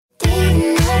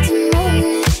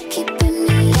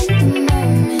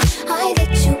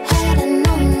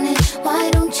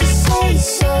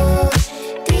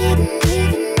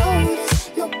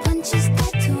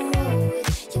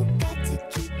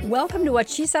to What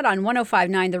She Said on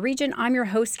 105.9 The Region. I'm your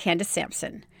host, Candace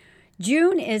Sampson.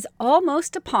 June is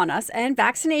almost upon us, and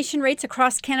vaccination rates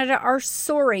across Canada are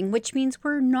soaring, which means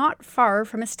we're not far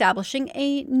from establishing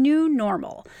a new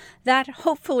normal that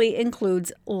hopefully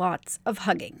includes lots of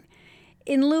hugging.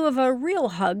 In lieu of a real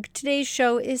hug, today's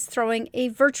show is throwing a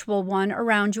virtual one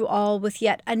around you all with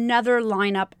yet another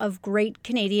lineup of great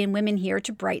Canadian women here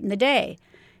to brighten the day,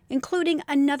 including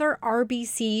another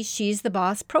RBC She's the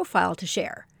Boss profile to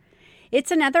share. It's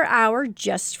another hour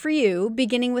just for you,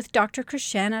 beginning with Dr.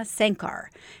 Krishana Sankar,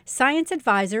 Science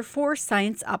Advisor for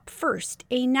ScienceUpFirst,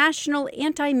 a national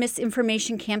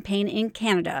anti-misinformation campaign in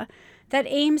Canada that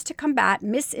aims to combat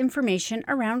misinformation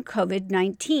around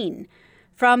COVID-19.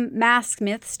 From mask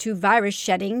myths to virus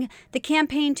shedding, the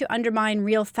campaign to undermine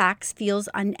real facts feels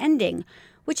unending,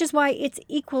 which is why it's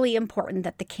equally important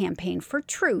that the campaign for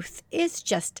truth is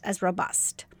just as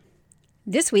robust.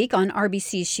 This week on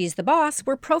RBC's She's the Boss,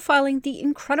 we're profiling the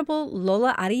incredible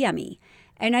Lola Adeyami,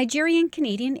 a Nigerian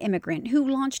Canadian immigrant who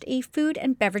launched a food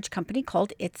and beverage company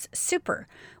called It's Super,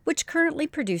 which currently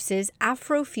produces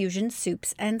Afro-Fusion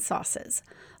Soups and Sauces.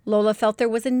 Lola felt there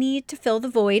was a need to fill the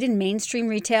void in mainstream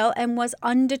retail and was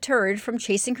undeterred from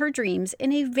chasing her dreams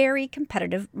in a very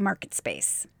competitive market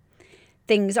space.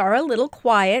 Things are a little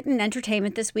quiet in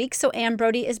entertainment this week, so Anne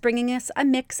Brodie is bringing us a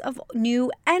mix of new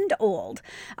and old,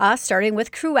 starting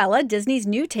with Cruella, Disney's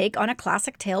new take on a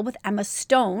classic tale with Emma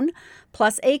Stone,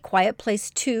 plus A Quiet Place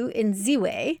 2 in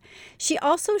Ziwe. She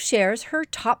also shares her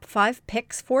top 5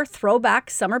 picks for throwback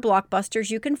summer blockbusters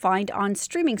you can find on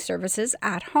streaming services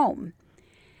at home.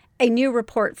 A new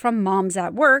report from Moms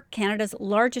at Work, Canada's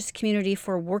largest community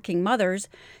for working mothers,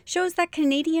 shows that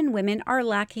Canadian women are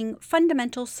lacking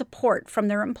fundamental support from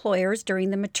their employers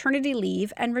during the maternity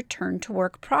leave and return to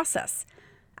work process.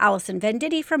 Allison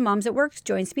Venditti from Moms at Work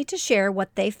joins me to share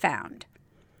what they found.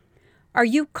 Are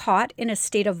you caught in a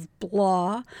state of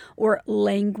blah or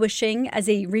languishing, as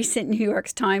a recent New York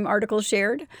Times article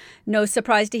shared? No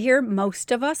surprise to hear most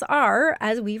of us are,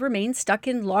 as we remain stuck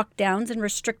in lockdowns and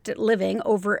restricted living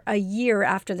over a year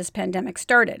after this pandemic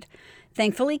started.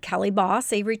 Thankfully, Kelly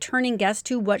Bos, a returning guest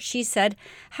to What She Said,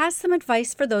 has some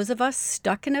advice for those of us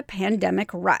stuck in a pandemic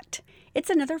rut. It's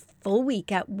another full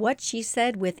week at What She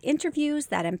Said with interviews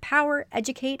that empower,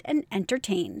 educate, and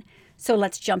entertain. So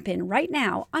let's jump in right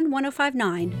now on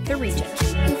 105.9 The Region.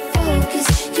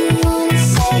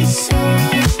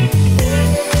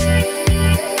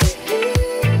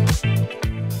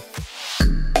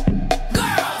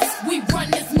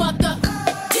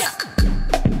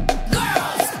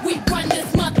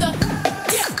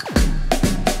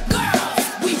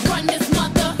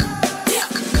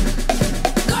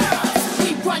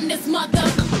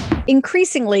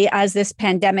 Increasingly, as this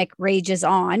pandemic rages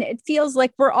on, it feels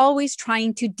like we're always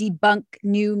trying to debunk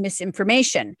new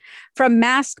misinformation. From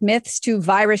mask myths to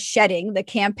virus shedding, the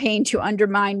campaign to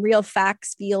undermine real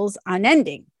facts feels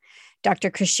unending. Dr.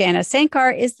 Krishana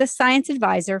Sankar is the science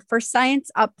advisor for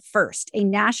ScienceUpFirst, a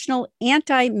national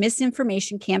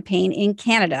anti-misinformation campaign in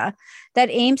Canada that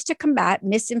aims to combat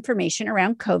misinformation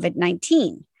around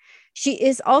COVID-19. She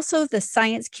is also the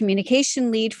science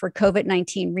communication lead for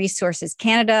COVID-19 Resources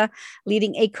Canada,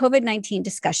 leading a COVID-19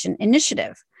 discussion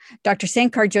initiative. Dr.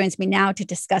 Sankar joins me now to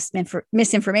discuss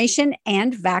misinformation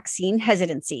and vaccine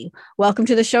hesitancy. Welcome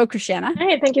to the show, Krishana.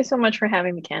 Hey, thank you so much for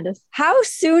having me, Candace. How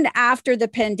soon after the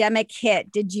pandemic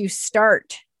hit did you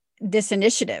start this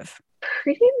initiative?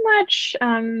 Pretty much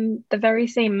the very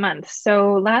same month.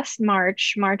 So last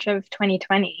March of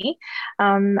 2020,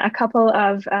 a couple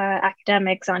of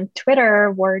academics on Twitter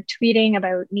were tweeting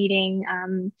about needing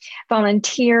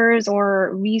volunteers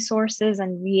or resources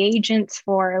and reagents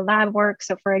for lab work.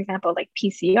 So for example, like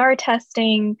PCR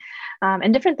testing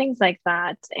and different things like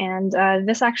that. And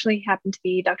this actually happened to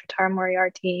be Dr. Tara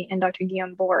Moriarty and Dr.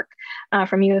 Guillaume Bourque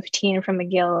from U of T and from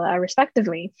McGill,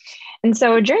 respectively. And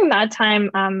so during that time,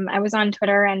 I was on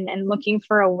Twitter and looking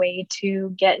for a way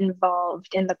to get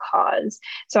involved in the cause.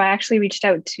 So I actually reached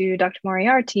out to Dr.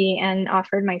 Moriarty and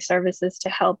offered my services to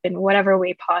help in whatever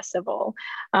way possible.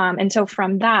 And so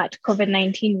from that,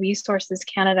 COVID-19 Resources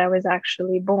Canada was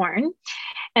actually born.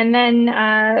 And then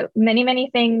many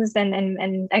things,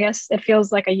 and I guess it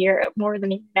feels like a year, more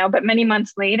than a year now, but many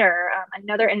months later,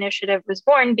 another initiative was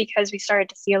born because we started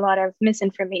to see a lot of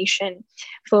misinformation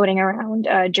floating around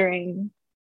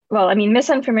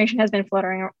misinformation has been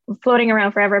floating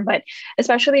around forever, but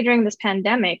especially during this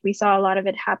pandemic, we saw a lot of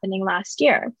it happening last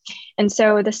year. And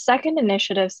so the second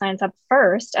initiative, Science Up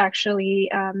First, actually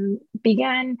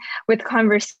began with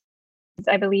conversations,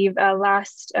 I believe,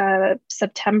 last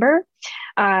September.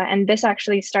 And this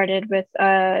actually started with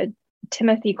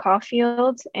Timothy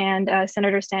Caulfield and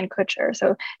Senator Stan Kutcher.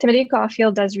 So Timothy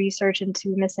Caulfield does research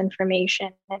into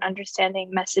misinformation and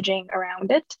understanding messaging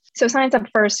around it. So Science Up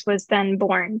First was then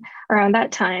born around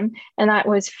that time, and that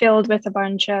was filled with a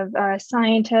bunch of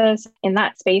scientists in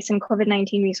that space. And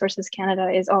COVID-19 Resources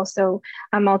Canada is also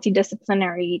a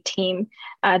multidisciplinary team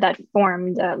that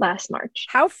formed last March.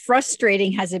 How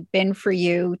frustrating has it been for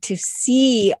you to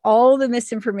see all the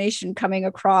misinformation coming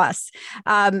across?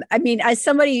 I mean, as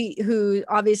somebody who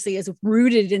obviously is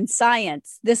rooted in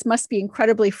science, this must be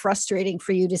incredibly frustrating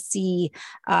for you to see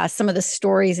some of the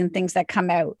stories and things that come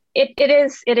out. It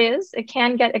is. It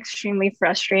can get extremely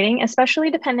frustrating,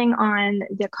 especially depending on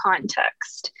the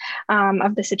context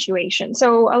of the situation.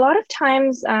 So a lot of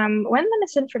times when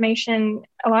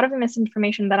a lot of the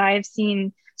misinformation that I've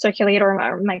seen circulate,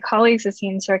 or my colleagues have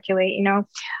seen circulate,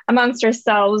 amongst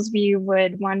ourselves, we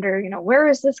would wonder, where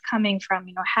is this coming from?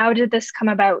 How did this come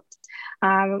about?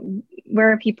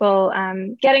 Where are people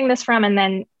getting this from? And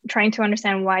then trying to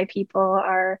understand why people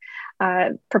are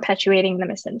perpetuating the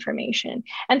misinformation.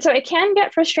 And so it can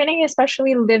get frustrating,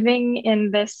 especially living in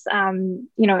this,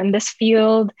 in this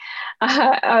field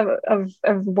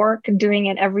of work, doing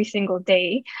it every single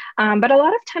day. But a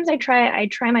lot of times I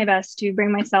try my best to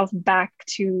bring myself back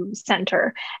to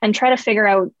center and try to figure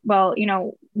out, well,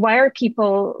 why are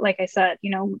people, like I said,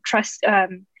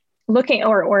 looking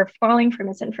or falling for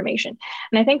misinformation.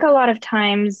 And I think a lot of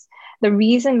times the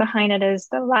reason behind it is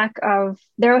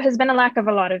there has been a lack of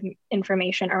a lot of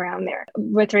information around there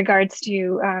with regards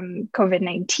to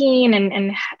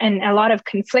COVID-19 and a lot of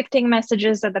conflicting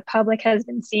messages that the public has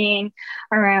been seeing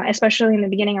around, especially in the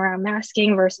beginning around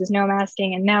masking versus no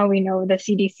masking. And now we know the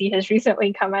CDC has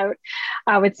recently come out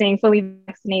with saying fully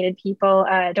vaccinated people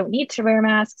don't need to wear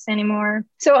masks anymore.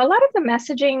 So a lot of the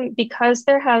messaging, because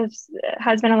there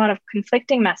has been a lot of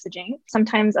conflicting messaging,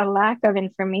 sometimes a lack of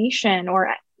information,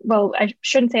 or well, I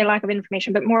shouldn't say a lack of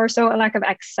information, but more so a lack of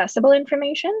accessible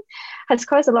information, has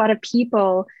caused a lot of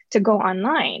people to go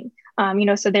online.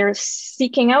 So they're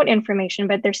seeking out information,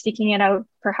 but they're seeking it out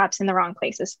perhaps in the wrong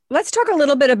places. Let's talk a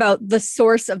little bit about the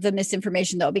source of the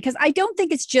misinformation, though, because I don't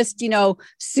think it's just,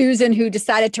 Susan who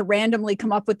decided to randomly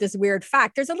come up with this weird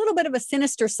fact. There's a little bit of a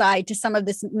sinister side to some of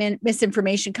this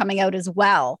misinformation coming out as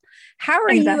well. How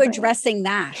are you addressing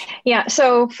that? Yeah.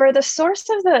 So for the source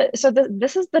of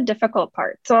this is the difficult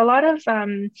part. So a lot of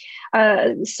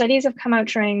studies have come out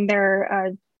showing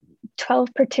there 12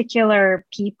 particular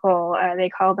people, they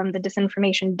call them the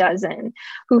disinformation dozen,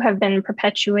 who have been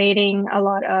perpetuating a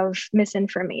lot of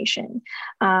misinformation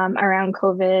around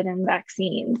COVID and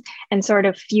vaccines and sort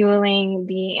of fueling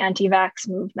the anti-vax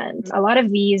movement. A lot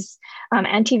of these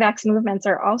anti-vax movements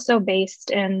are also based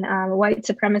in white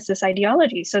supremacist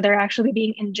ideology. So they're actually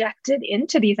being injected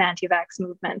into these anti-vax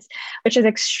movements, which is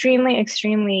extremely,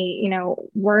 extremely,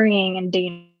 worrying and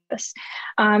dangerous.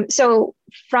 So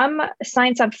from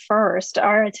Science Up First,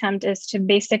 our attempt is to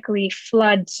basically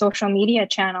flood social media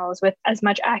channels with as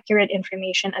much accurate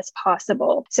information as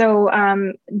possible. So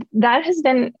that has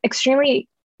been extremely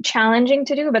challenging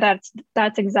to do, but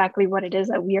that's exactly what it is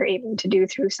that we are able to do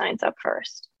through Science Up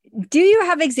First. Do you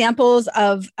have examples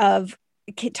of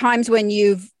times when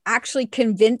you've actually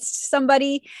convinced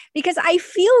somebody? Because I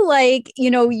feel like,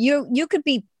 you could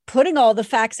be putting all the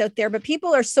facts out there, but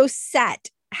people are so set.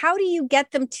 How do you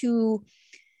get them to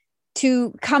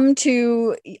come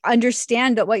to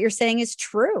understand that what you're saying is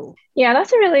true? Yeah,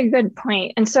 that's a really good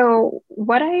point. And so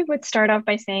what I would start off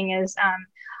by saying is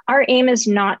our aim is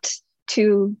not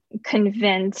to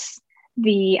convince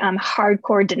the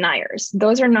hardcore deniers.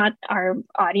 Those are not our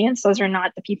audience. Those are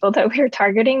not the people that we're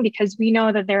targeting, because we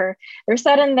know that they're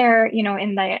set in their,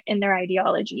 in their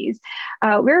ideologies.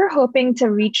 We're hoping to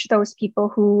reach those people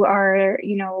who are,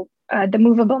 the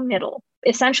movable middle.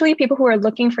 Essentially people who are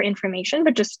looking for information,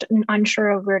 but just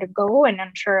unsure of where to go and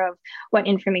unsure of what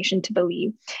information to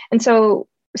believe. And so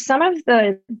some of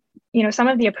the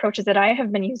approaches that I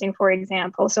have been using, for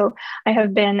example, so I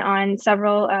have been on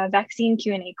several vaccine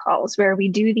Q&A calls where we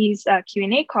do these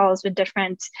Q&A calls with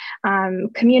different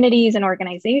communities and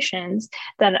organizations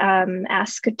that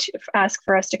ask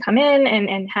for us to come in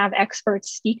and have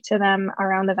experts speak to them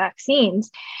around the vaccines.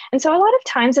 And so a lot of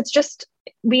times it's just,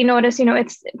 we notice,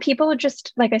 it's people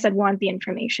just, like I said, want the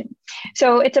information.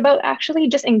 So it's about actually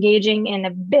just engaging in a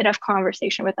bit of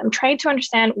conversation with them, trying to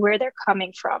understand where they're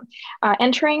coming from,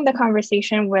 entering the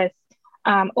conversation with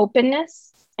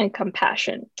openness and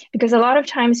compassion, because a lot of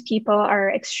times people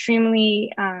are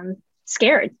extremely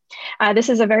scared. This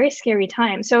is a very scary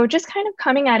time. So just kind of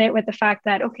coming at it with the fact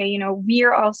that, okay, we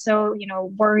are also,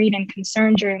 worried and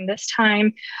concerned during this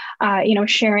time,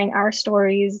 sharing our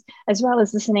stories as well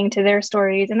as listening to their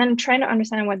stories, and then trying to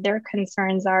understand what their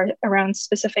concerns are around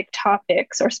specific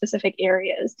topics or specific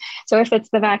areas. So if it's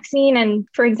the vaccine, and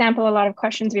for example, a lot of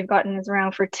questions we've gotten is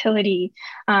around fertility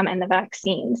and the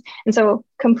vaccines. And so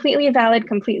completely valid,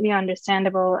 completely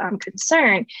understandable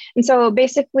concern. And so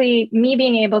basically me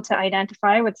being able to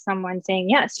identify with someone saying,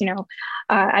 yes,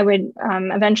 I would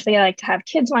eventually like to have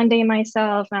kids one day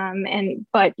myself.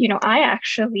 But I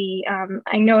actually,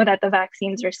 I know that the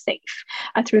vaccines are safe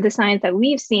through the science that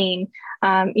we've seen.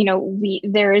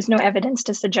 There is no evidence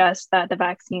to suggest that the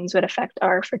vaccines would affect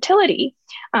our fertility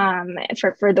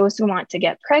for those who want to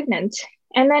get pregnant.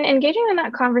 And then engaging in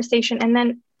that conversation, and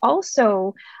then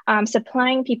also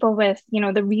supplying people with,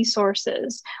 the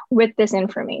resources with this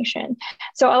information.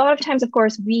 So a lot of times, of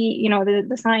course, we,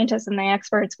 the scientists and the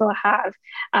experts will have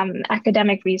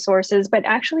academic resources, but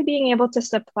actually being able to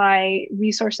supply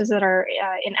resources that are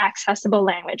in accessible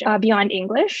language beyond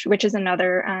English, which is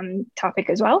another topic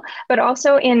as well, but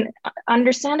also in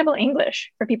understandable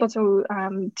English for people to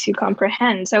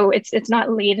comprehend. So it's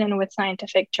not laden with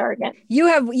scientific jargon. You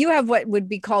have what would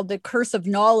be called the curse of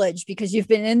knowledge, because you've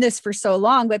been in this for so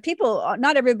long, but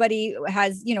not everybody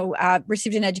has,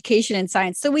 received an education in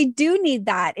science. So we do need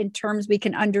that in terms we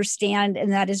can understand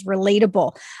and that is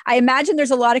relatable. I imagine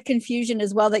there's a lot of confusion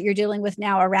as well that you're dealing with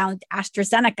now around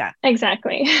AstraZeneca.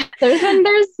 Exactly. There's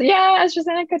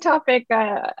AstraZeneca topic.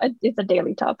 It's a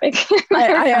daily topic.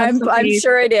 I'm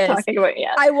sure it is. Talking about,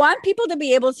 yes. I want people to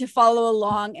be able to follow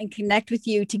along and connect with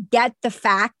you to get the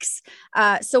facts.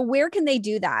 So where can they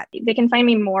do that? They can find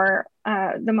me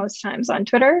the most times on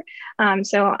Twitter.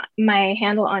 So my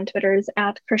handle on Twitter is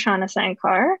at Krishana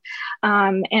Sankar.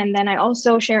 And then I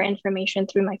also share information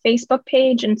through my Facebook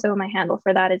page. And so my handle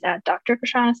for that is at Dr.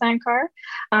 Krishana Sankar.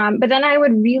 But then I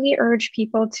would really urge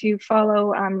people to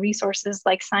follow resources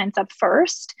like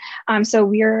ScienceUpFirst.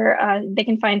 So they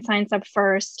can find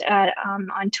ScienceUpFirst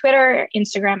on Twitter,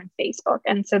 Instagram, and Facebook.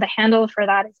 And so the handle for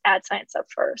that is at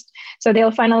ScienceUpFirst. So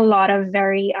they'll find a lot of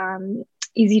very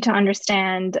easy to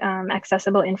understand,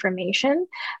 accessible information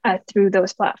through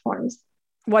those platforms.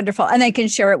 Wonderful. And they can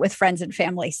share it with friends and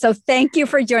family. So thank you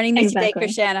for joining me today,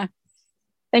 Krishana.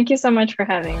 Thank you so much for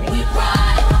having me.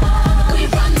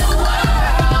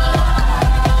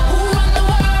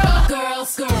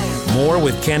 More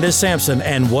with Candace Sampson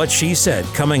and What She Said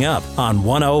coming up on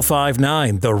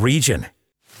 105.9 The Region.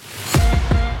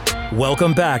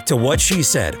 Welcome back to What She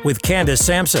Said with Candace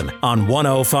Sampson on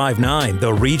 105.9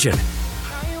 The Region.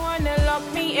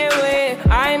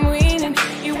 I'm winning,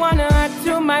 you wanna add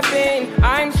to my pain.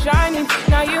 I'm shining,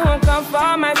 now you won't come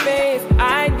for my face.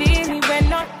 Ideally, we're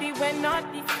not the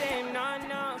same,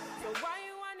 no. So why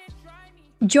you wanna try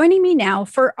me? Joining me now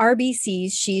for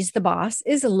RBC's She's the Boss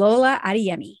is Lola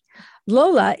Adeyami.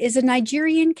 Lola is a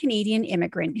Nigerian Canadian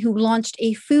immigrant who launched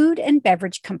a food and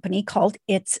beverage company called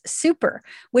It's Super,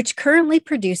 which currently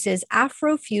produces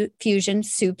Afro-Fusion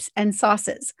Soups and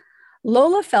Sauces.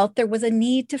 Lola felt there was a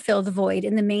need to fill the void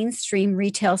in the mainstream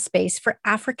retail space for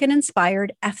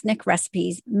African-inspired ethnic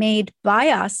recipes made by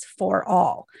us for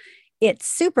all. It's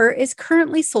Super is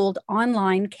currently sold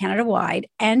online Canada-wide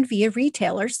and via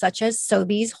retailers such as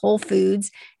Sobeys, Whole Foods,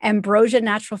 Ambrosia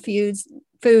Natural Foods,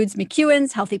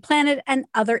 McEwen's, Healthy Planet, and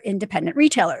other independent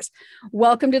retailers.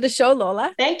 Welcome to the show,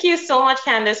 Lola. Thank you so much,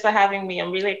 Candace, for having me.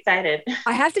 I'm really excited.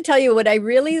 I have to tell you, what I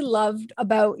really loved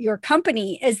about your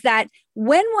company is that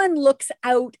when one looks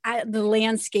out at the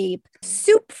landscape,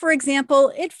 soup, for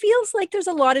example, it feels like there's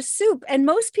a lot of soup and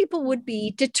most people would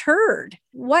be deterred.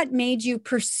 What made you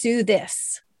pursue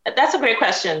this? That's a great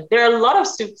question. There are a lot of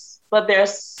soups, but they're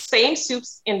same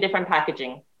soups in different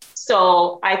packaging.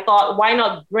 So I thought, why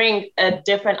not bring a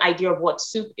different idea of what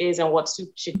soup is and what soup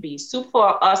should be? Soup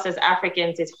for us as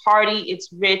Africans is hearty, it's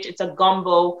rich, it's a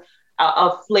gumbo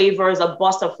of flavors, a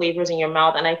burst of flavors in your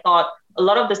mouth. And I thought a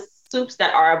lot of the soups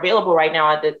that are available right now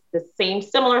are the same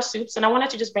similar soups. And I wanted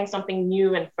to just bring something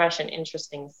new and fresh and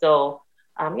interesting. So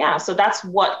so that's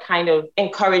what kind of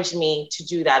encouraged me to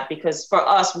do that, because for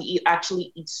us, we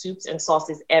actually eat soups and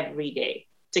sauces every day,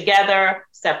 together,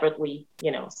 separately,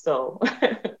 so.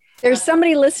 There's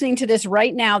somebody listening to this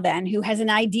right now then who has an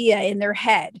idea in their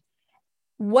head.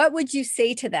 What would you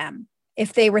say to them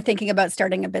if they were thinking about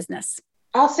starting a business?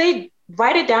 I'll say,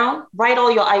 write it down, write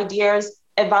all your ideas,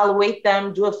 evaluate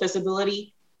them, do a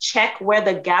feasibility, check where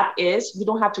the gap is. You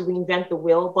don't have to reinvent the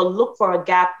wheel, but look for a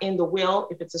gap in the wheel.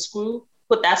 If it's a screw,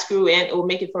 put that screw in, it will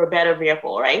make it for a better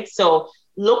vehicle, right? So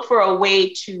look for a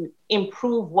way to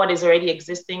improve what is already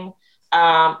existing.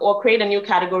 or create a new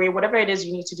category, whatever it is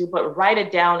you need to do, but write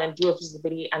it down and do a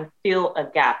visibility and fill a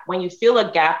gap. When you fill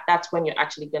a gap, that's when you're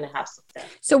actually going to have success.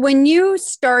 So when you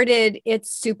started It's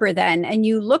Super then, and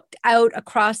you looked out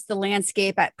across the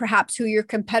landscape at perhaps who your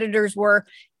competitors were,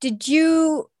 did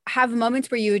you have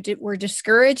moments where you were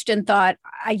discouraged and thought,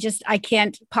 I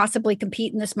can't possibly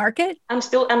compete in this market? I'm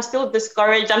still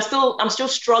discouraged. I'm still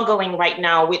struggling right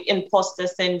now with imposter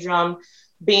syndrome,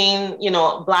 being,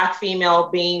 Black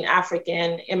female, being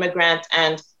African immigrant,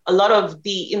 and a lot of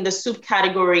in the soup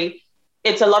category,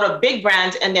 it's a lot of big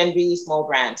brands and then really small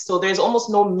brands. So there's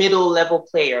almost no middle level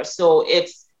player. So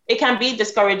it can be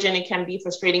discouraging, it can be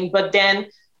frustrating, but then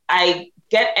I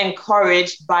get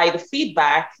encouraged by the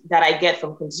feedback that I get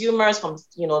from consumers, from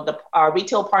our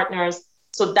retail partners.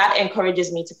 So that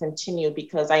encourages me to continue,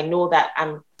 because I know that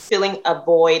I'm filling a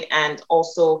void and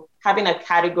also having a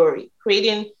category,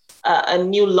 creating a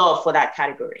new love for that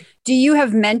category. Do you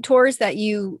have mentors that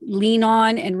you lean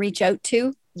on and reach out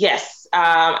to? Yes,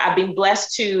 I've been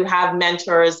blessed to have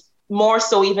mentors, more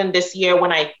so even this year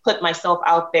when I put myself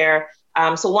out there.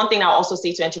 So one thing I'll also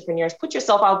say to entrepreneurs, put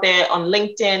yourself out there on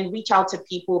LinkedIn, reach out to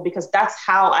people, because that's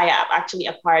how I have actually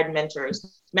acquired mentors.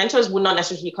 Mentors would not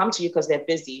necessarily come to you because they're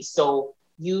busy. So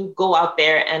you go out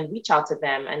there and reach out to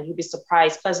them, and you'll be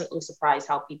pleasantly surprised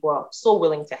how people are so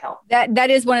willing to help. That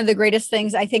is one of the greatest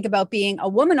things I think about being a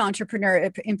woman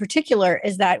entrepreneur in particular,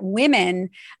 is that women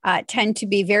tend to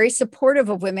be very supportive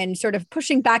of women, sort of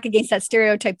pushing back against that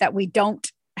stereotype that we don't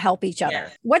help each other.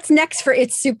 Yes. What's next for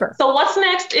It's Super? So what's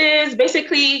next is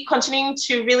basically continuing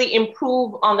to really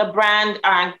improve on the brand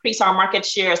and increase our market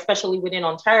share, especially within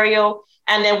Ontario.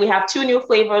 And then we have 2 new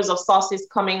flavors of sauces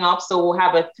coming up. So we'll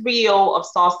have a trio of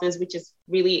sauces, which is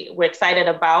really, we're excited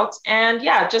about. And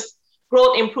just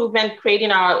growth improvement,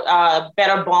 creating our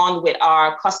better bond with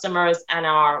our customers and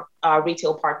our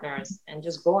retail partners, and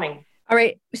just growing. All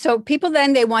right. So people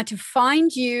then, they want to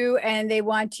find you, and they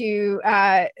want to,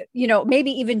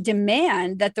 maybe even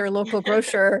demand that their local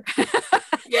grocer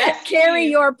carry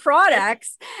your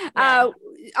products. Yeah.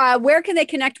 Where can they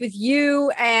connect with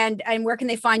you, and where can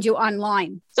they find you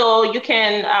online? So you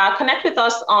can connect with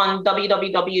us on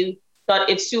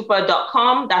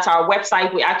www.itssuper.com. That's our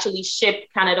website. We actually ship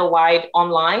Canada-wide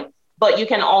online. But you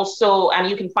can also, and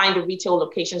you can find the retail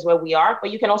locations where we are,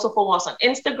 but you can also follow us on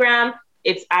Instagram.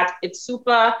 It's at It's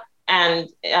Super, and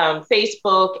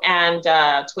Facebook and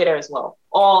Twitter as well,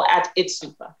 all at It's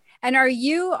Super. And are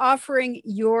you offering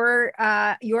your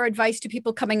advice to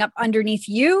people coming up underneath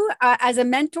you as a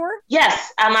mentor?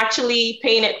 Yes, I'm actually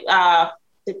paying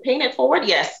it forward.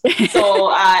 Yes. So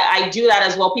I do that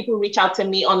as well. People reach out to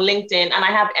me on LinkedIn, and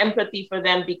I have empathy for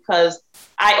them because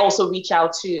I also reach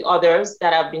out to others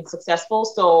that have been successful.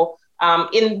 So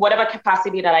in whatever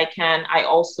capacity that I can, I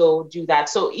also do that.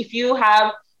 So if you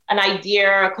have an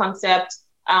idea, a concept,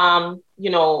 find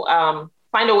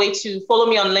a way to follow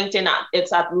me on LinkedIn.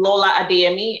 It's at Lola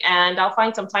Adeyami, and I'll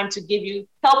find some time to give you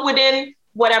help within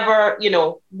whatever,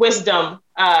 wisdom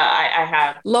I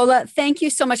have. Lola, thank you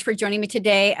so much for joining me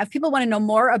today. If people want to know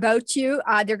more about you,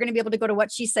 they're going to be able to go to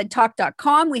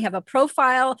whatshesaidtalk.com. We have a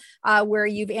profile where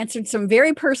you've answered some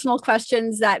very personal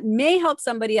questions that may help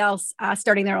somebody else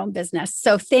starting their own business.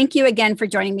 So thank you again for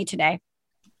joining me today.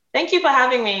 Thank you for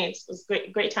having me. It was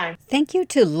great time. Thank you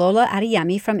to Lola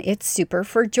Adeyami from It's Super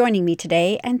for joining me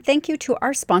today. And thank you to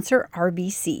our sponsor,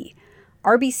 RBC.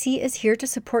 RBC is here to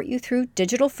support you through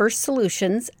digital-first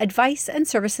solutions, advice, and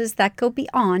services that go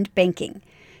beyond banking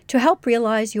to help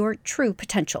realize your true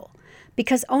potential.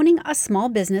 Because owning a small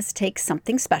business takes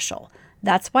something special.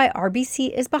 That's why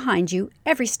RBC is behind you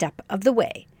every step of the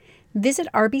way. Visit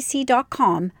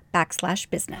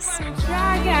rbc.com/business.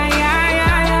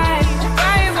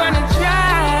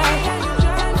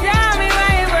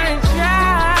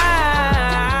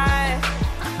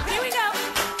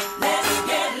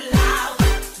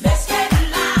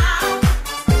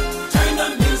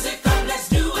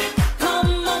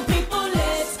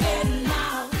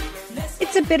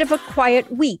 It's a bit of a quiet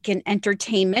week in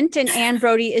entertainment, and Anne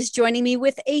Brodie is joining me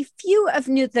with a few of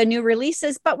the new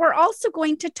releases, but we're also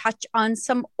going to touch on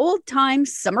some old-time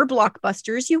summer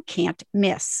blockbusters you can't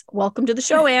miss. Welcome to the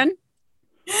show, Anne.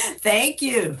 Thank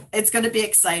you. It's going to be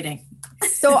exciting.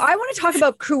 So I want to talk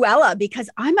about Cruella because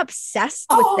I'm obsessed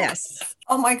with this.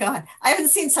 Oh my God. I haven't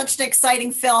seen such an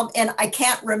exciting film and I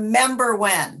can't remember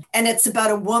when. And it's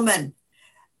about a woman.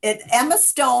 Emma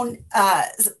Stone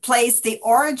plays the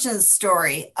origin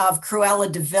story of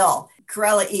Cruella de Vil,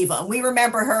 Cruella Eva. And we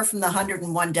remember her from the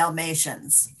 101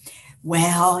 Dalmatians.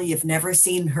 Well, you've never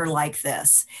seen her like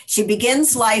this. She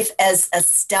begins life as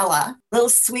Estella, a little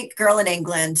sweet girl in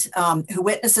England who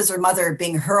witnesses her mother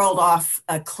being hurled off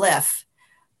a cliff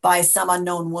by some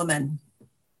unknown woman.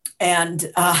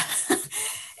 And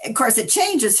of course, it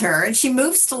changes her, and she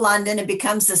moves to London and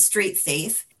becomes a street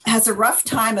thief. Has a rough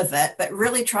time of it, but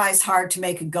really tries hard to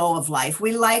make a go of life.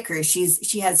 We like her.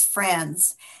 She has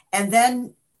friends. And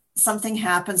then something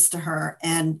happens to her,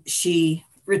 and she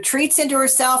retreats into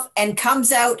herself and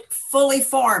comes out fully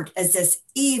formed as this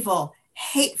evil,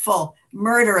 hateful,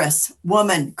 murderous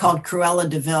woman called Cruella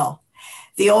de Vil.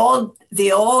 The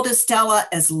old Estella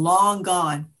is long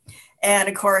gone. And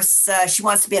of course, she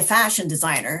wants to be a fashion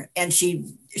designer, and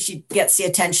she gets the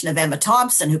attention of Emma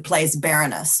Thompson, who plays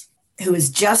Baroness, who is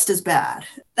just as bad.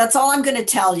 That's all I'm going to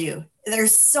tell you.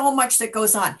 There's so much that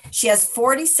goes on. She has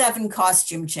 47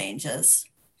 costume changes.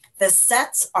 The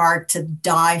sets are to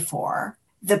die for.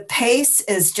 The pace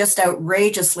is just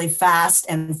outrageously fast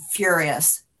and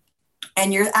furious.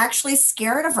 And you're actually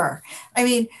scared of her. I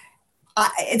mean,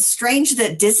 it's strange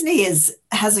that Disney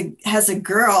has a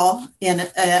girl in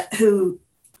who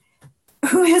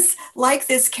is like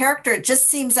this character. It just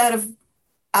seems out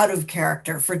of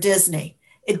character for Disney.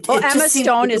 Emma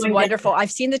Stone is wonderful.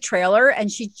 I've seen the trailer,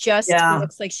 and she just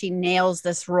looks like she nails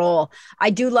this role.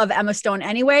 I do love Emma Stone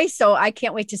anyway, so I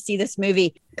can't wait to see this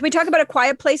movie. Can we talk about A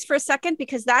Quiet Place for a second?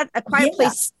 Because A Quiet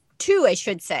Place 2, I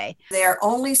should say. They're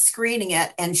only screening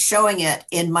it and showing it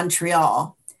in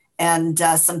Montreal and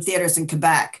some theaters in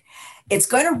Quebec. It's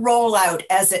going to roll out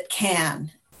as it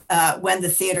can when the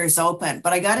theaters open.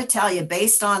 But I got to tell you,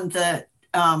 based on the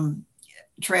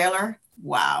trailer,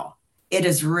 wow, it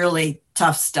is really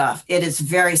tough stuff. It is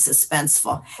very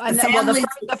suspenseful.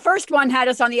 The first one had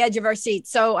us on the edge of our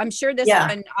seats, so I'm sure this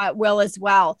one will as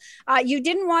well. You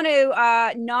didn't want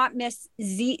to not miss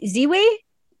Ziwe?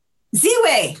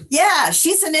 Ziwe,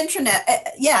 she's an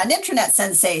internet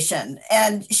sensation,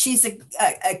 and she's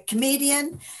a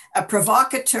comedian, a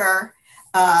provocateur.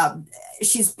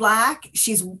 She's Black.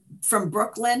 She's from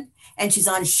Brooklyn, and she's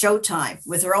on Showtime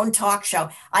with her own talk show.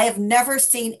 I have never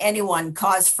seen anyone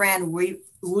cause Fran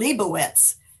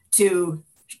Lebowitz to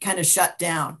kind of shut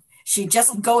down. She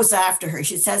just goes after her.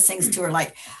 She says things to her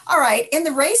like, all right, in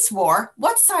the race war,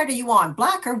 what side are you on,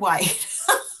 black or white?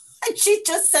 And she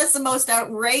just says the most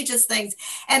outrageous things.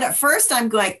 And at first I'm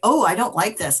going, oh, I don't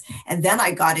like this. And then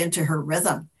I got into her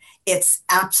rhythm. It's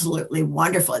absolutely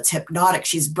wonderful. It's hypnotic.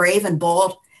 She's brave and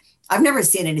bold. I've never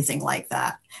seen anything like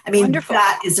that. I mean, wonderful.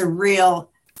 That is a real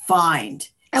find.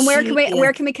 And where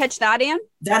can we catch that, Anne?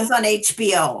 That is on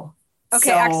HBO.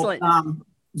 Okay, excellent.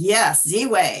 Yes,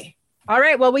 Ziwe. All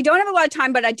right. Well, we don't have a lot of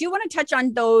time, but I do want to touch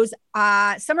on those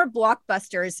summer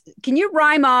blockbusters. Can you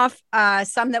rhyme off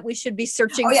some that we should be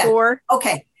searching for?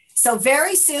 Okay. So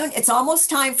very soon, it's almost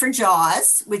time for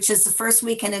Jaws, which is the first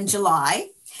weekend in July.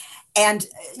 And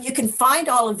you can find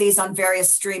all of these on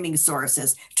various streaming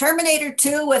sources. Terminator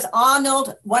 2 with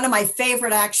Arnold, one of my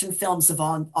favorite action films of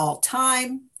all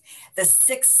time. The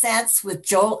Sixth Sense with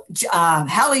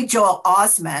Haley Joel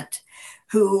Osment,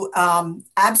 who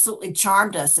absolutely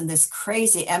charmed us in this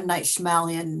crazy M. Night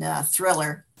Shyamalan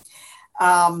thriller.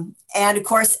 And of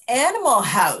course, Animal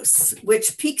House,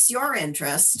 which piques your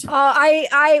interest.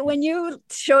 When you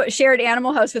shared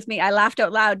Animal House with me, I laughed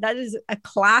out loud. That is a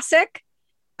classic.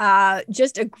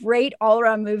 Just a great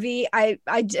all-around movie.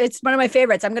 It's one of my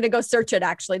favorites. I'm going to go search it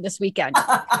actually this weekend.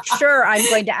 Sure, I'm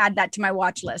going to add that to my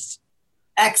watch list.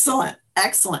 Excellent.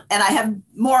 And I have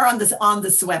more on this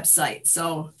website.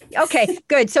 So okay,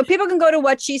 good. So people can go to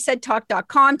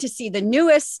whatshesaidtalk.com to see the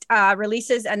newest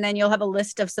releases, and then you'll have a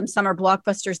list of some summer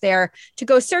blockbusters there to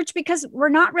go search, because we're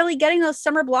not really getting those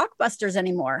summer blockbusters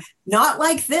anymore. Not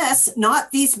like this, not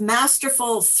these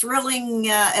masterful, thrilling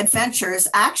adventures,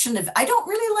 action. I don't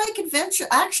really like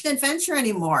action adventure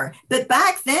anymore. But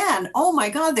back then, oh my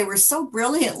God, they were so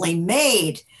brilliantly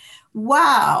made.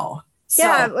 Wow.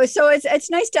 So it's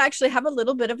nice to actually have a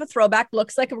little bit of a throwback.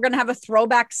 Looks like we're going to have a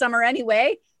throwback summer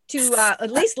anyway, to at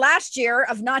least last year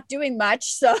of not doing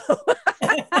much. So,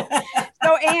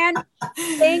 Anne,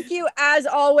 thank you as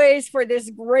always for this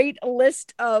great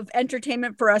list of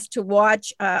entertainment for us to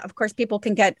watch. Of course, people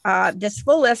can get this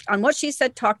full list on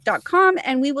whatshesaidtalk.com,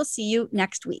 and we will see you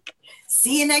next week.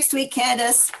 See you next week,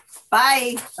 Candace.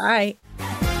 Bye. Bye.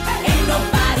 Ain't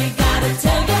nobody gotta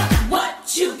tell you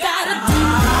what you gotta do.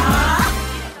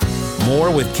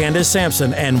 More with Candace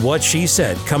Sampson and What She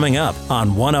Said coming up on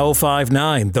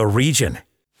 105.9 The Region.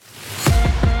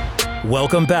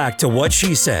 Welcome back to What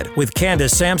She Said with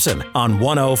Candace Sampson on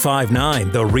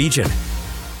 105.9 The Region.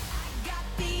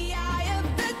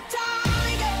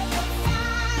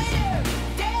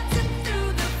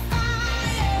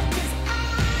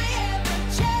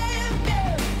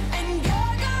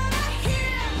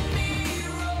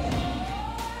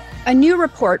 A new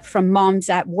report from Moms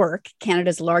at Work,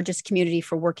 Canada's largest community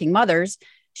for working mothers,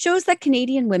 shows that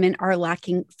Canadian women are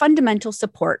lacking fundamental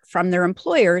support from their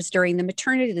employers during the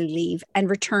maternity leave and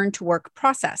return to work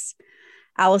process.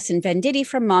 Allison Venditti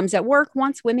from Moms at Work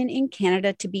wants women in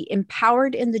Canada to be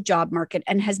empowered in the job market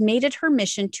and has made it her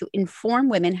mission to inform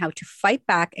women how to fight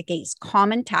back against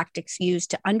common tactics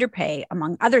used to underpay,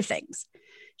 among other things.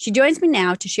 She joins me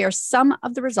now to share some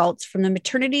of the results from the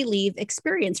maternity leave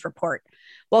experience report.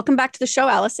 Welcome back to the show,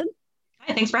 Allison.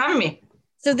 Hi, thanks for having me.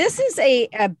 So this is a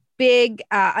big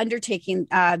undertaking,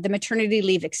 the maternity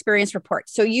leave experience report.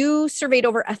 So you surveyed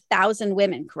over 1,000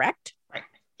 women, correct? Right.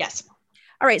 Yes.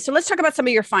 All right. So let's talk about some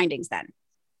of your findings then.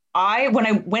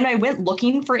 When I went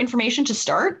looking for information to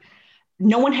start,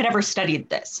 no one had ever studied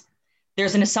this.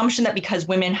 There's an assumption that because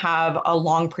women have a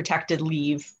long protected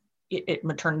leave,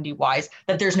 maternity wise,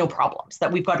 that there's no problems,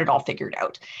 that we've got it all figured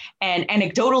out. And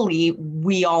anecdotally,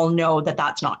 we all know that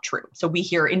that's not true. So we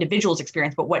hear individuals'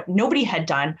 experience, but what nobody had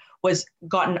done was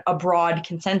gotten a broad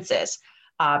consensus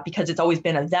because it's always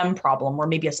been a them problem or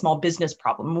maybe a small business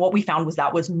problem. And what we found was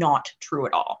that was not true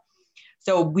at all.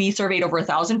 So we surveyed over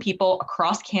 1,000 people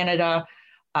across Canada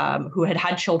who had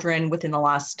had children within the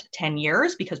last 10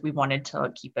 years because we wanted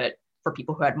to keep it for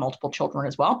people who had multiple children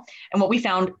as well. And what we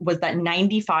found was that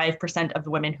 95% of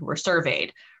the women who were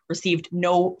surveyed received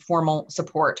no formal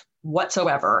support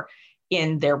whatsoever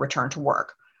in their return to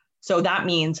work. So that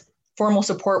means formal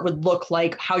support would look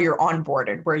like how you're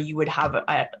onboarded, where you would have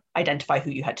identify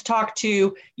who you had to talk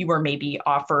to. You were maybe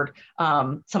offered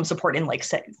some support in like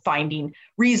finding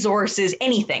resources,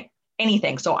 anything.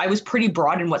 So I was pretty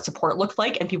broad in what support looked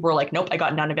like. And people were like, nope, I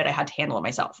got none of it. I had to handle it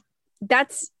myself.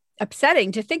 That's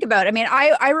upsetting to think about. I mean,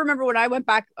 I remember when I went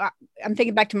back, I'm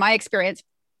thinking back to my experience.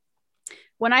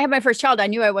 When I had my first child, I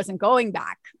knew I wasn't going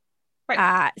back.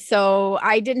 Right. So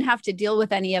I didn't have to deal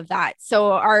with any of that.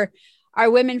 So are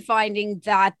women finding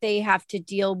that they have to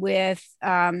deal with,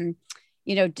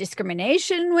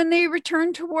 discrimination when they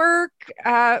return to work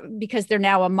because they're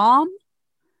now a mom?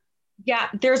 Yeah,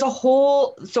 there's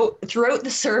so throughout the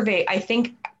survey, I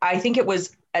think it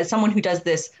was, as someone who does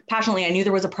this passionately, I knew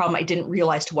there was a problem. I didn't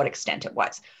realize to what extent it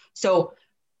was. So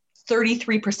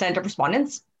 33% of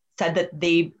respondents said that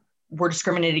they were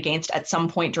discriminated against at some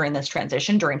point during this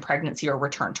transition, during pregnancy or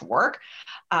return to work.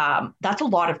 That's a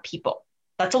lot of people.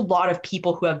 That's a lot of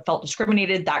people who have felt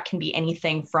discriminated. That can be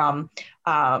anything from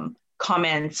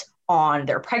comments on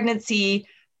their pregnancy,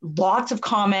 lots of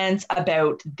comments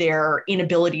about their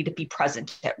inability to be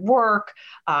present at work,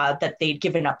 that they'd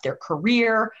given up their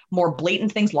career, more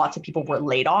blatant things. Lots of people were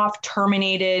laid off,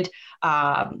 terminated.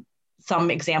 Some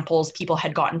examples, people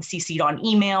had gotten CC'd on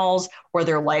emails where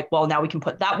they're like, well, now we can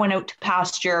put that one out to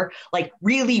pasture. Like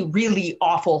really, really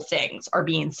awful things are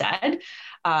being said.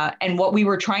 And what we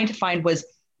were trying to find was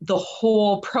the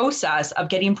whole process of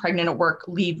getting pregnant at work,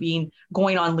 leaving,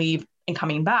 going on leave and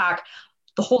coming back.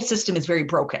 The whole system is very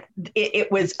broken.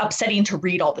 It was upsetting to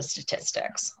read all the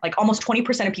statistics. Like almost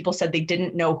 20% of people said they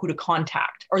didn't know who to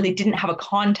contact or they didn't have a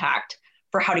contact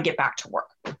for how to get back to work.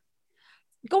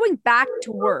 Going back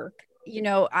to work,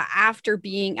 after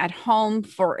being at home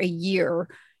for a year,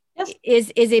 yes,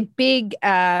 is a big,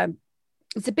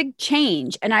 it's a big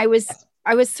change. And I was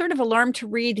sort of alarmed to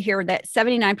read here that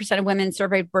 79% of women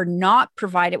surveyed were not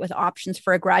provided with options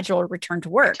for a gradual return to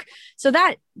work. So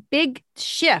that big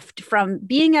shift from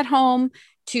being at home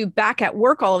to back at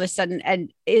work all of a sudden,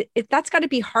 and that's got to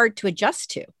be hard to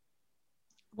adjust to.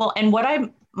 Well, and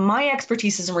my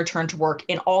expertise is in return to work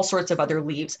in all sorts of other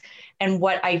leaves. And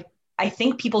what I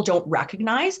think people don't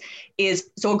recognize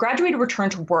is, so a graduated return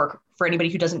to work, for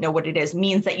anybody who doesn't know what it is,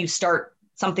 means that you start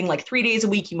something like 3 days a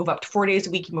week, you move up to 4 days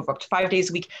a week, you move up to 5 days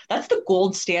a week. That's the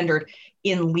gold standard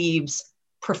in leaves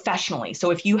professionally. So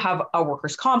if you have a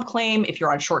workers' comp claim, if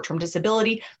you're on short-term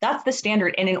disability, that's the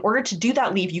standard. And in order to do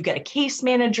that leave, you get a case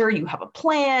manager, you have a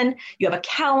plan, you have a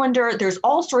calendar, there's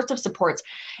all sorts of supports.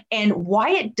 And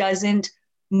why it doesn't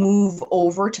move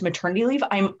over to maternity leave,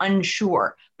 I'm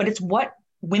unsure, but it's what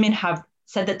women have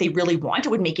said that they really want. It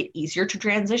would make it easier to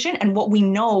transition. And what we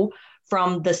know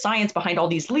from the science behind all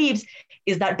these leaves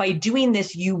is that by doing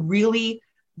this, you really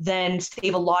then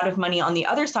save a lot of money on the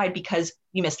other side because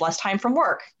you miss less time from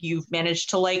work. You've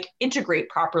managed to integrate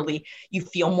properly. You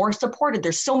feel more supported.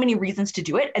 There's so many reasons to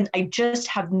do it. And I just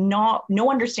have no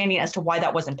understanding as to why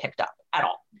that wasn't picked up at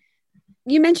all.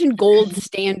 You mentioned gold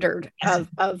standard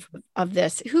of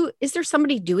this. Is there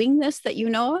somebody doing this that you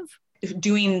know of?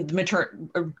 Doing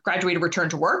the graduated return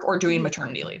to work or doing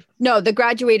maternity leave? No, the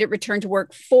graduated return to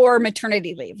work for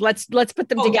maternity leave. Let's put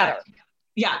them together.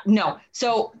 Yeah, no.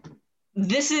 So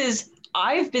this is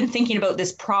I've been thinking about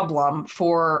this problem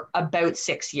for about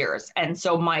 6 years. And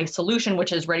so my solution,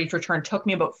 which is ready to return, took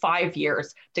me about 5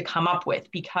 years to come up with,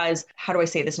 because how do I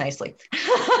say this nicely?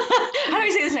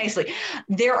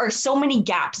 There are so many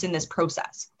gaps in this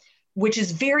process, which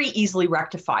is very easily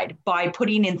rectified by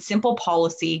putting in simple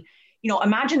policy.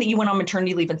 Imagine that you went on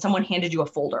maternity leave and someone handed you a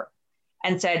folder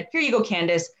and said, here you go,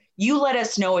 Candace. You let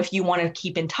us know if you want to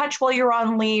keep in touch while you're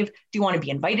on leave. Do you want to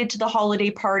be invited to the holiday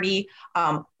party?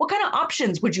 What kind of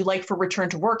options would you like for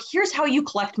return to work? Here's how you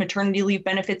collect maternity leave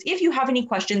benefits. If you have any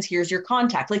questions, here's your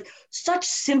contact. Like, such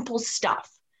simple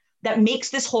stuff that makes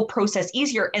this whole process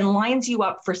easier and lines you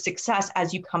up for success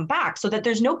as you come back, so that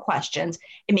there's no questions.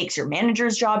 It makes your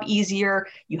manager's job easier.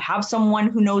 You have someone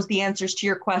who knows the answers to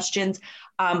your questions.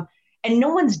 And no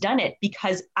one's done it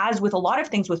because, as with a lot of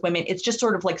things with women, it's just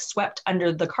sort of like swept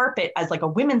under the carpet as like a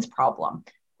women's problem.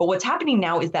 But what's happening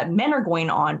now is that men are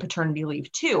going on paternity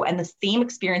leave too, and the same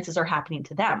experiences are happening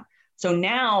to them. So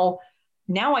now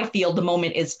I feel the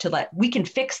moment is we can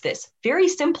fix this very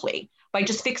simply by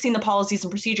just fixing the policies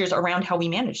and procedures around how we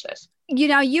manage this.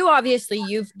 You've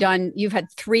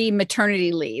had 3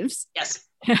 maternity leaves. Yes.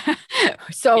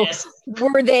 So yes.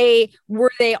 were they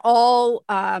all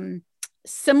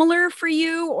similar for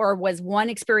you, or was one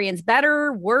experience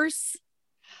better, worse?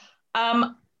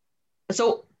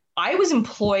 So I was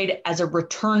employed as a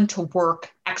return to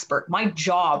work expert. My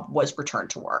job was return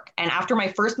to work. And after my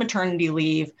first maternity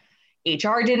leave,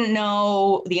 HR didn't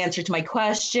know the answer to my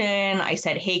question. I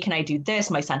said, hey, can I do this?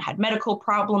 My son had medical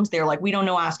problems. They're like, we don't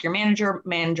know, ask your manager.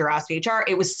 Manager asked HR.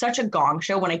 It was such a gong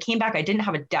show. When I came back, I didn't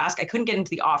have a desk. I couldn't get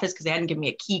into the office because they hadn't given me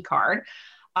a key card.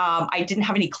 I didn't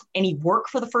have any work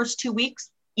for the first 2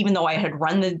 weeks, even though I had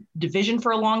run the division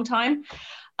for a long time.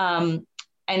 And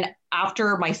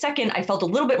after my second, I felt a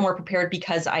little bit more prepared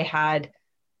because I had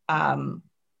done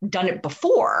it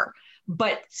before,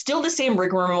 but still the same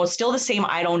rigmarole, still the same,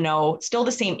 I don't know, still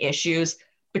the same issues.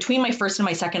 Between my first and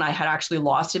my second, I had actually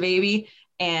lost a baby,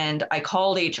 and I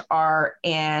called HR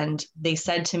and they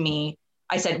said to me,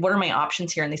 I said, what are my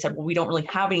options here? And they said, well, we don't really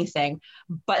have anything,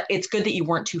 but it's good that you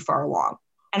weren't too far along.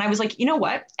 And I was like, you know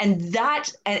what? And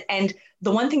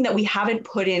the one thing that we haven't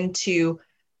put into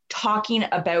talking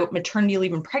about maternity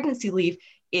leave and pregnancy leave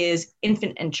is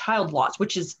infant and child loss,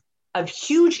 which is a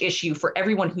huge issue for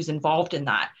everyone who's involved in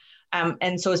that.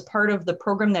 And so as part of the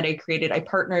program that I created, I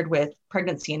partnered with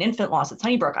pregnancy and infant loss at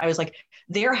Sunnybrook. I was like,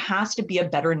 there has to be a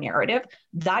better narrative.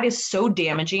 That is so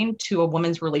damaging to a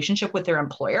woman's relationship with their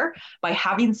employer, by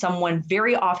having someone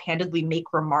very offhandedly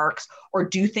make remarks or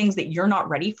do things that you're not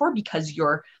ready for because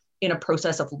you're in a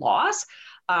process of loss.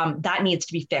 That needs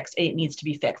to be fixed. And it needs to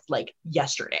be fixed like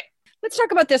yesterday. Let's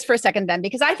talk about this for a second then,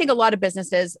 because I think a lot of business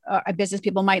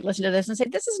people might listen to this and say,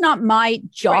 this is not my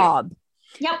job. Right.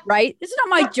 Yep. Right. This is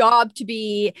not my job to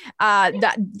be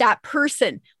that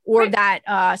person or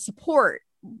that support.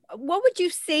 What would you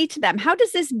say to them? How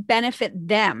does this benefit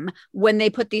them when they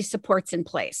put these supports in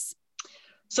place?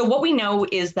 So what we know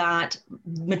is that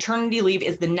maternity leave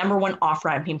is the number one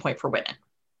off-ramping point for women.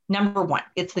 Number one,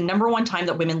 it's the number one time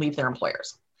that women leave their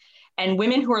employers. And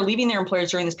women who are leaving their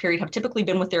employers during this period have typically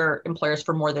been with their employers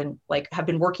for more than have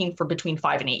been working for between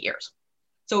 5 and 8 years.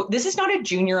 So this is not a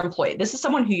junior employee. This is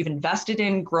someone who you've invested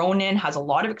in, grown in, has a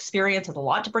lot of experience, has a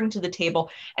lot to bring to the table.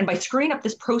 And by screwing up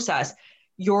this process,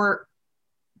 you're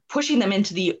pushing them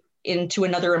into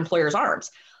another employer's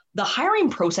arms. The hiring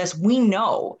process, we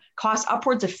know, costs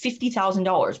upwards of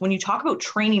 $50,000. When you talk about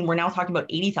training, we're now talking about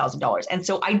 $80,000. And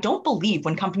so I don't believe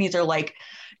when companies are like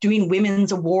doing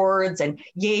women's awards and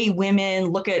yay women,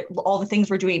 look at all the things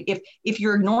we're doing. If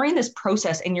you're ignoring this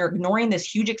process and you're ignoring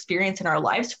this huge experience in our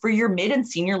lives for your mid and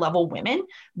senior level women,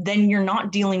 then you're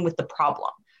not dealing with the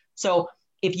problem. So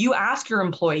if you ask your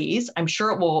employees, I'm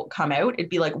sure it will come out. It'd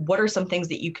be like, what are some things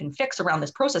that you can fix around this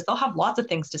process? They'll have lots of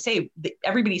things to say.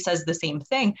 Everybody says the same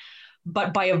thing,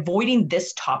 but by avoiding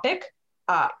this topic,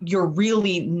 you're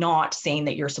really not saying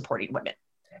that you're supporting women.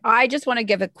 I just want to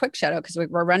give a quick shout out because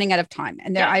we're running out of time.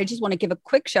 And I just want to give a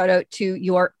quick shout out to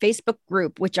your Facebook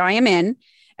group, which I am in,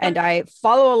 and I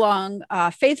follow along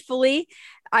faithfully.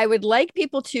 I would like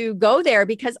people to go there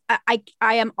because I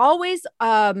am always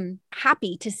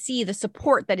happy to see the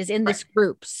support that is in this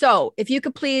group. So if you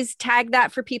could please tag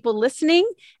that for people listening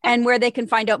and where they can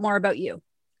find out more about you.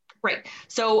 Right.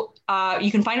 So you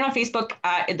can find it on Facebook.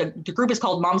 The group is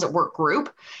called Moms at Work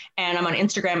Group, and I'm on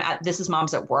Instagram at This Is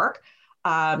Moms at Work.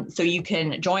 So you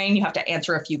can join, you have to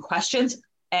answer a few questions.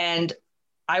 And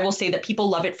I will say that people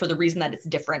love it for the reason that it's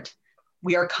different.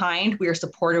 We are kind, we are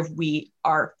supportive, we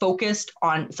are focused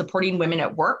on supporting women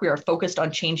at work. We are focused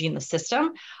on changing the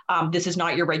system. This is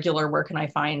not your regular where can I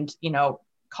find,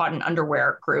 cotton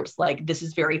underwear groups. Like this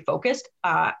is very focused,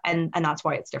 and that's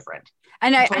why it's different.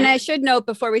 And I should note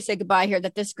before we say goodbye here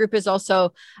that this group is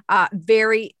also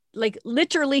very like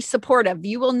literally supportive.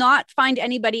 You will not find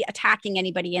anybody attacking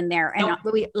anybody in there. And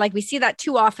we see that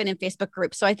too often in Facebook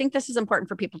groups. So I think this is important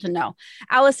for people to know.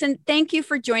 Allison, thank you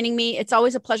for joining me. It's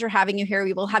always a pleasure having you here.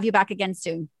 We will have you back again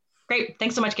soon. Great.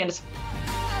 Thanks so much, Candace.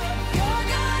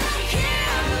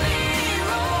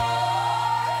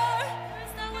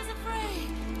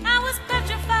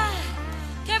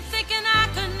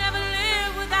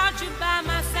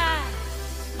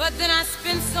 But then I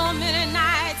spent so many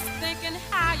nights thinking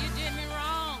how you did me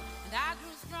wrong, and I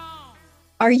grew strong.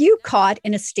 Are you caught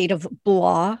in a state of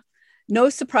blah? No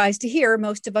surprise to hear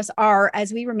most of us are,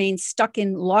 as we remain stuck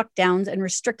in lockdowns and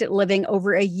restricted living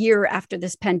over a year after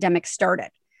this pandemic started.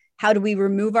 How do we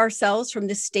remove ourselves from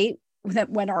this state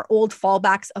when our old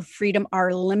fallbacks of freedom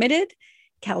are limited?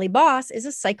 Kelly Bos is a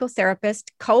psychotherapist,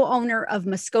 co-owner of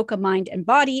Muskoka Mind and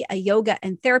Body, a yoga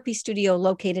and therapy studio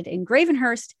located in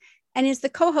Gravenhurst, and is the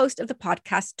co-host of the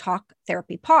podcast Talk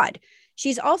Therapy Pod.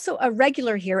 She's also a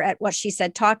regular here at What She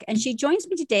Said Talk, and she joins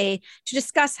me today to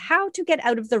discuss how to get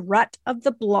out of the rut of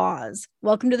the blahs.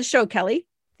 Welcome to the show, Kelly.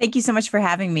 Thank you so much for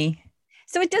having me.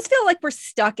 So it does feel like we're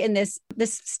stuck in this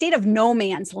state of no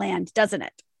man's land, doesn't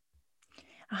it?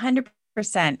 100%.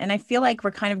 And I feel like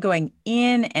we're kind of going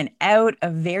in and out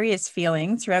of various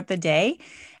feelings throughout the day.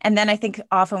 And then I think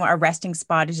often our resting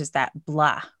spot is just that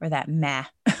blah or that meh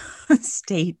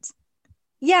state.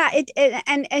 Yeah,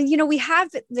 and you know, we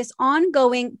have this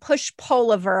ongoing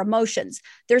push-pull of our emotions.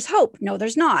 There's hope. No,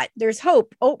 there's not. There's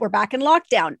hope. Oh, we're back in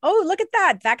lockdown. Oh, look at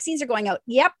that. Vaccines are going out.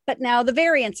 Yep, but now the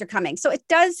variants are coming. So it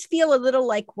does feel a little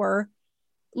like we're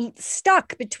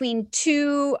stuck between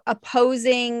two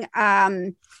opposing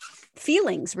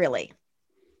feelings, really.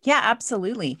 Yeah,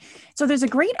 absolutely. So there's a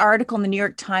great article in the New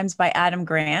York Times by Adam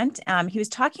Grant. He was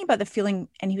talking about the feeling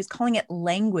and he was calling it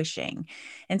languishing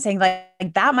and saying like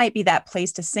that might be that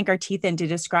place to sink our teeth in to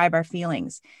describe our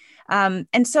feelings.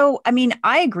 And so, I mean,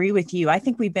 I agree with you. I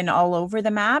think we've been all over the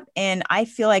map. And I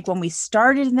feel like when we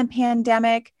started in the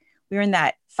pandemic, we were in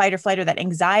that fight or flight or that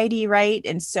anxiety, right?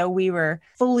 And so we were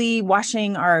fully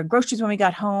washing our groceries when we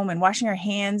got home and washing our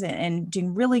hands and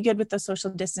doing really good with the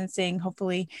social distancing,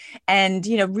 hopefully. And,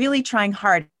 you know, really trying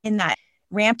hard in that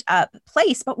ramped up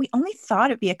place, but we only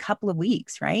thought it'd be a couple of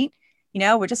weeks, right? You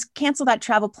know, we'll just cancel that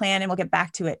travel plan and we'll get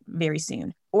back to it very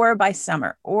soon, or by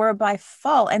summer or by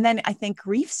fall. And then I think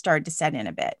grief started to set in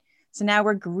a bit. So now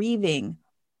we're grieving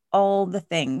all the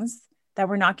things that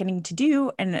we're not getting to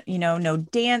do. And, you know, no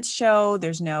dance show,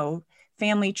 there's no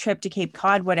family trip to Cape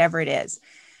Cod, whatever it is.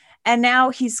 And now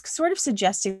he's sort of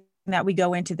suggesting that we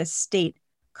go into this state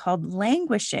called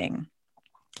languishing.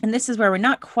 And this is where we're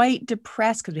not quite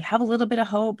depressed because we have a little bit of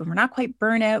hope, and we're not quite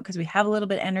burnout because we have a little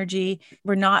bit of energy.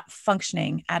 We're not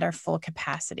functioning at our full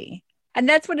capacity. And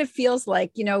that's what it feels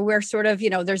like. You know, we're sort of, you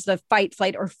know, there's the fight,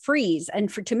 flight, or freeze. And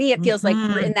to me, it feels like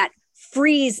we're in that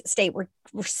freeze state. We're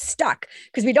stuck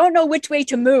because we don't know which way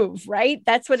to move, right?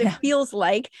 That's what it feels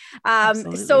like.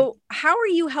 So how are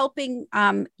you helping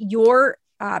your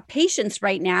patients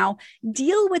right now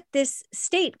deal with this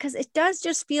state? Because it does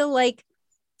just feel like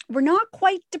we're not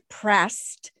quite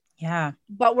depressed. Yeah.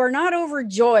 But we're not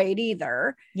overjoyed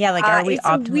either. Yeah. Like, are we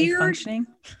optimally functioning?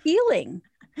 Feeling.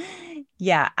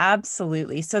 Yeah,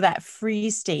 absolutely. So that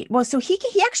freeze state. Well, so he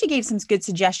actually gave some good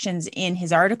suggestions in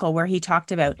his article where he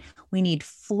talked about we need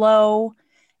flow.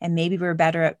 And maybe we were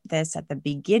better at this at the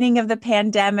beginning of the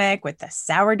pandemic with the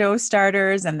sourdough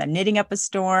starters and the knitting up a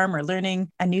storm or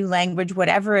learning a new language,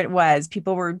 whatever it was.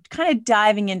 People were kind of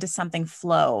diving into something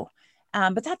flow.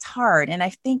 But that's hard. And I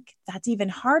think that's even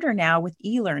harder now with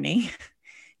e-learning,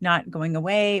 not going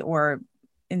away or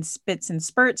in spits and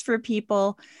spurts for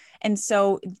people. And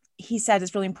so he said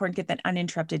it's really important to get that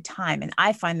uninterrupted time. And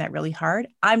I find that really hard.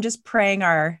 I'm just praying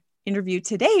our interview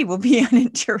today will be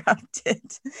uninterrupted.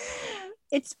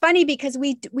 It's funny because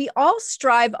we all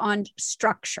strive on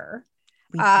structure.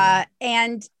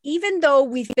 And even though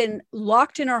we've been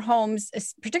locked in our homes,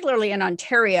 particularly in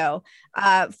Ontario,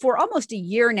 for almost a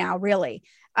year now, really,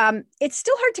 it's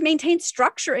still hard to maintain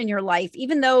structure in your life,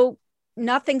 even though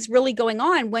nothing's really going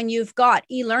on when you've got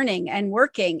e-learning and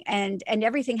working and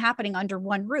everything happening under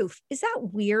one roof. Is that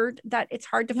weird that it's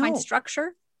hard to find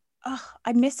structure? Oh,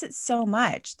 I miss it so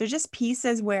much. There's just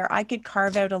pieces where I could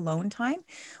carve out alone time.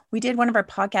 We did one of our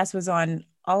podcasts was on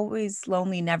always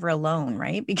lonely, never alone,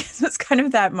 right? Because it's kind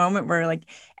of that moment where like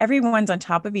everyone's on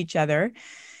top of each other,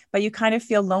 but you kind of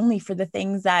feel lonely for the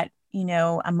things that, you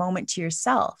know, a moment to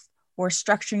yourself or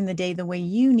structuring the day the way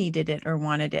you needed it or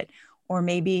wanted it, or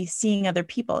maybe seeing other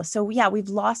people. So yeah, we've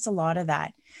lost a lot of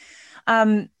that.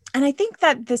 And I think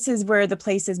that this is where the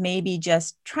place is maybe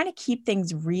just trying to keep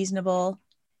things reasonable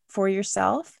for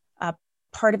yourself.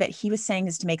 Part of it, he was saying,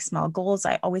 is to make small goals.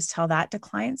 I always tell that to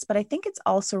clients, but I think it's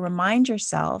also remind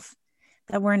yourself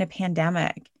that we're in a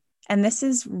pandemic and this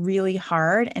is really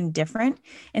hard and different.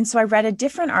 And so I read a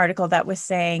different article that was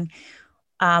saying,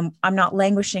 I'm not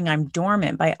languishing, I'm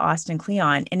dormant by Austin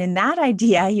Kleon. And in that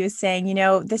idea, he was saying,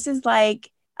 this is like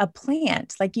a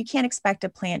plant. Like you can't expect a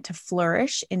plant to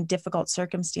flourish in difficult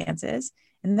circumstances.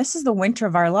 And this is the winter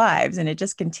of our lives and it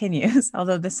just continues,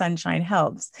 although the sunshine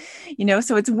helps,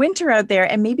 so it's winter out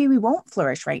there and maybe we won't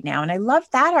flourish right now. And I love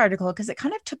that article because it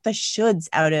kind of took the shoulds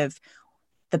out of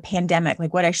the pandemic,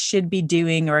 like what I should be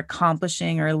doing or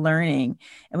accomplishing or learning,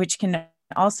 which can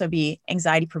also be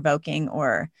anxiety provoking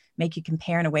or make you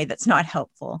compare in a way that's not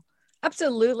helpful.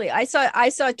 Absolutely. I saw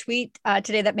a tweet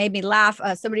today that made me laugh.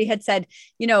 Somebody had said,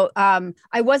 I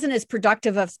wasn't as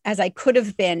productive as I could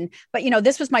have been, but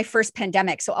this was my first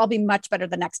pandemic, so I'll be much better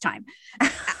the next time.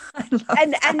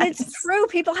 And it's true.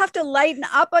 People have to lighten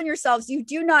up on yourselves. You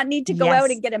do not need to go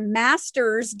out and get a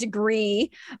master's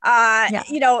degree,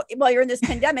 while you're in this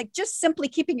pandemic. Just simply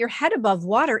keeping your head above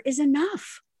water is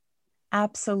enough.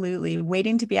 Absolutely.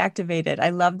 Waiting to be activated.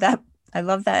 I love that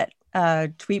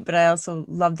tweet, but I also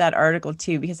love that article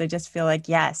too, because I just feel like,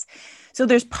 yes. So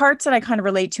there's parts that I kind of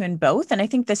relate to in both. And I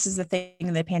think this is the thing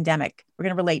in the pandemic. We're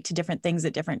going to relate to different things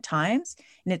at different times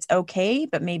and it's okay,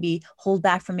 but maybe hold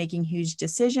back from making huge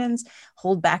decisions,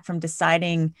 hold back from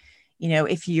deciding,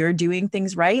 if you're doing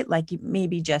things right, like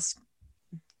maybe just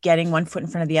getting one foot in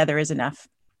front of the other is enough.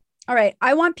 All right.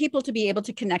 I want people to be able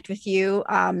to connect with you,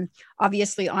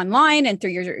 obviously online and through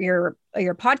your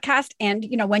podcast. And,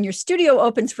 when your studio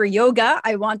opens for yoga,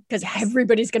 because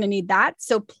everybody's going to need that.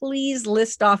 So please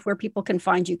list off where people can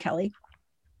find you, Kelly.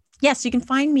 Yes, you can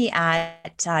find me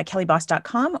at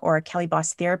kellybos.com or Kelly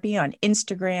Bos Therapy on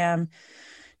Instagram,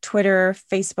 Twitter,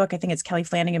 Facebook. I think it's Kelly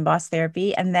Flanagan Boss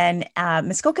Therapy. And then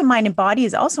Muskoka Mind and Body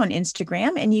is also on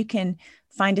Instagram, and you can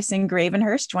find us in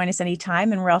Gravenhurst. Join us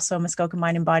anytime. And we're also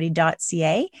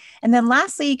muskokamindandbody.ca. And then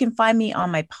lastly, you can find me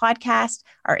on my podcast.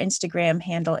 Our Instagram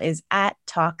handle is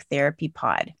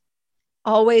 @TalkTherapyPod.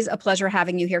 Always a pleasure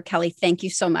having you here, Kelly. Thank you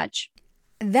so much.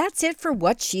 That's it for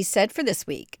What She Said for this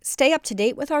week. Stay up to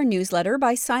date with our newsletter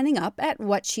by signing up at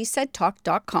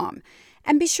whatshesaidtalk.com.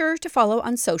 And be sure to follow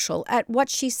on social at What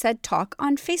She Said Talk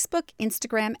on Facebook,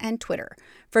 Instagram, and Twitter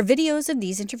for videos of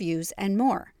these interviews and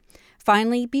more.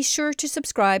 Finally, be sure to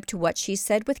subscribe to What She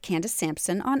Said with Candace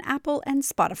Sampson on Apple and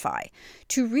Spotify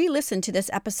to re-listen to this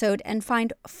episode and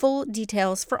find full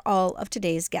details for all of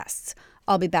today's guests.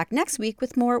 I'll be back next week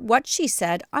with more What She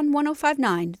Said on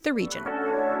 105.9 The Region.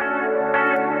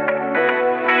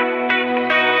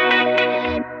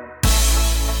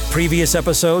 Previous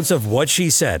episodes of What She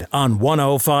Said on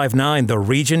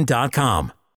 1059theregion.com.